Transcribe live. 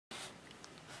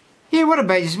Hey, what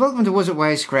about you? Welcome to Was It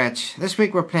Wise Scratch. This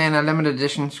week we're playing a limited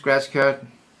edition scratch card.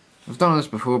 I've done this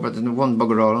before, but there's one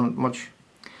bugger all on it much.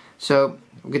 So,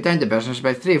 we'll get down to business.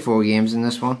 About 3 or 4 games in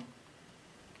this one.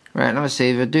 Right, let me see.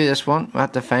 If I do this one, we'll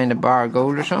have to find a bar of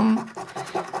gold or something.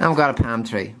 And we've got a palm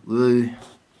tree. Woo.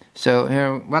 So,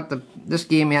 here, this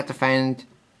game we have to find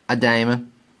a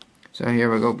diamond. So,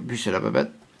 here we go. Push it up a bit.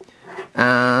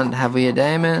 And have we a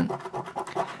diamond?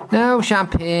 No,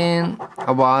 champagne,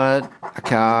 a wallet, a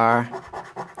car,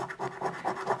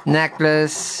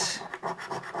 necklace,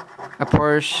 a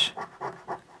purse,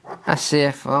 a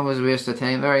safe. Always a waste of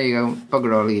time. There you go.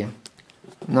 Bugger all of you.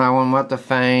 Now I want to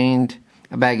find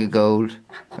a bag of gold.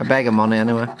 A bag of money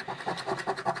anyway.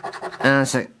 And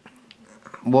it's a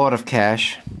wad of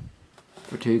cash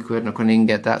for £2 and I couldn't even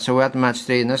get that. So we have to match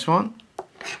 3 in this one.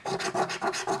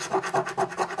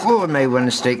 Oh, my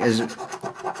winning streak is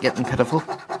getting pitiful.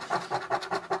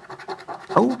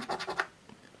 Oh,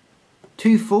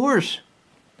 2 4s.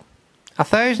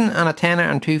 1,000 and a tenner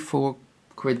and 2 4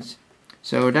 quids.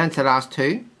 So we're down to the last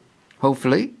 2,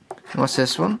 hopefully. What's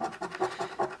this one?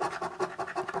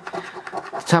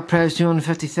 The top prize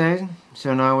 250,000.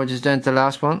 So now we're just down to the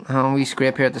last one. And we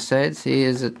scrape here at the side. See,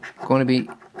 is it going to be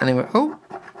anywhere? Oh,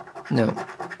 no.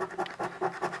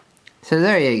 So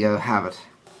there you go, have it.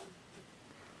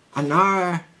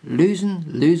 Another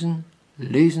losing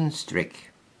streak.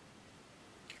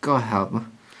 God help me.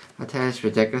 I tell you, it's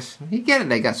ridiculous. You get it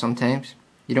like that sometimes.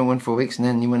 You don't win for weeks and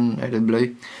then you win out of the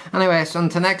blue. Anyway, so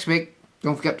until next week,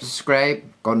 don't forget to subscribe.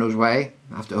 God knows why,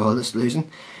 after all this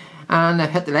losing. And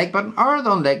hit the like button or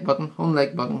the unlike button.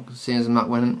 Unlike button, seeing as I'm not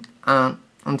winning. And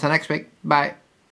until next week, bye.